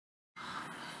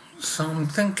So I'm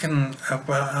thinking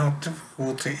about how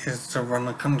difficult it is to run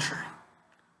a country.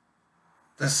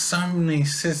 There's so many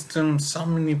systems, so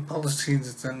many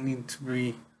policies that need to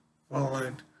be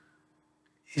followed.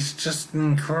 It's just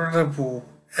an incredible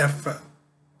effort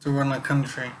to run a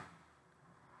country.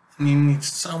 And you need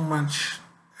so much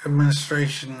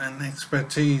administration and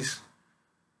expertise.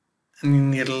 And you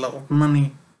need a lot of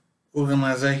money,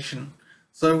 organization.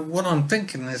 So what I'm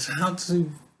thinking is, how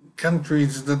do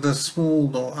countries that are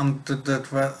small or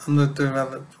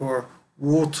underdeveloped or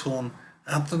war-torn,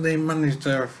 how do they manage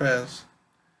their affairs?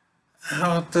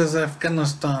 How does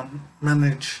Afghanistan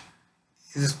manage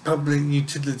its public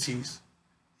utilities,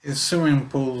 its swimming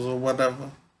pools or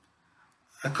whatever?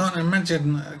 I can't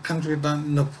imagine a country like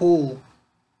Nepal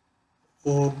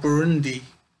or Burundi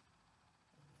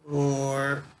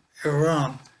or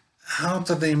Iran. How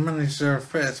do they manage their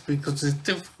affairs? Because it's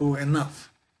difficult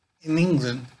enough in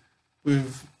England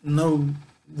with no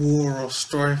war or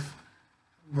strife,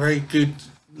 very good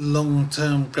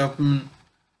long-term government,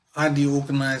 highly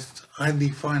organised, highly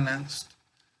financed,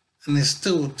 and it's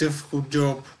still a difficult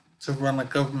job to run a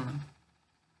government.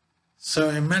 So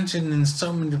imagine in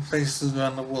so many places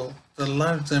around the world, the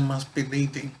lives they must be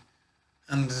leading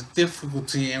and the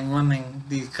difficulty in running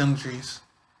these countries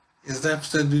is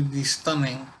absolutely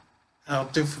stunning. How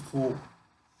difficult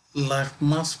life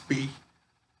must be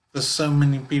for so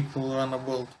many people around the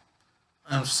world.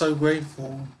 I'm so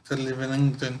grateful to live in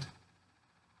England,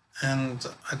 and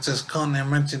I just can't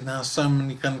imagine how so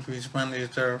many countries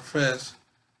manage their affairs,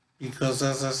 because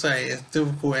as I say, it's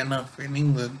difficult enough in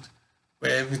England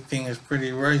where everything is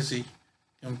pretty rosy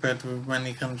compared with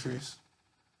many countries.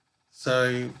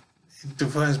 So it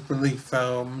defies belief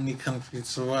how many countries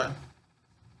survive.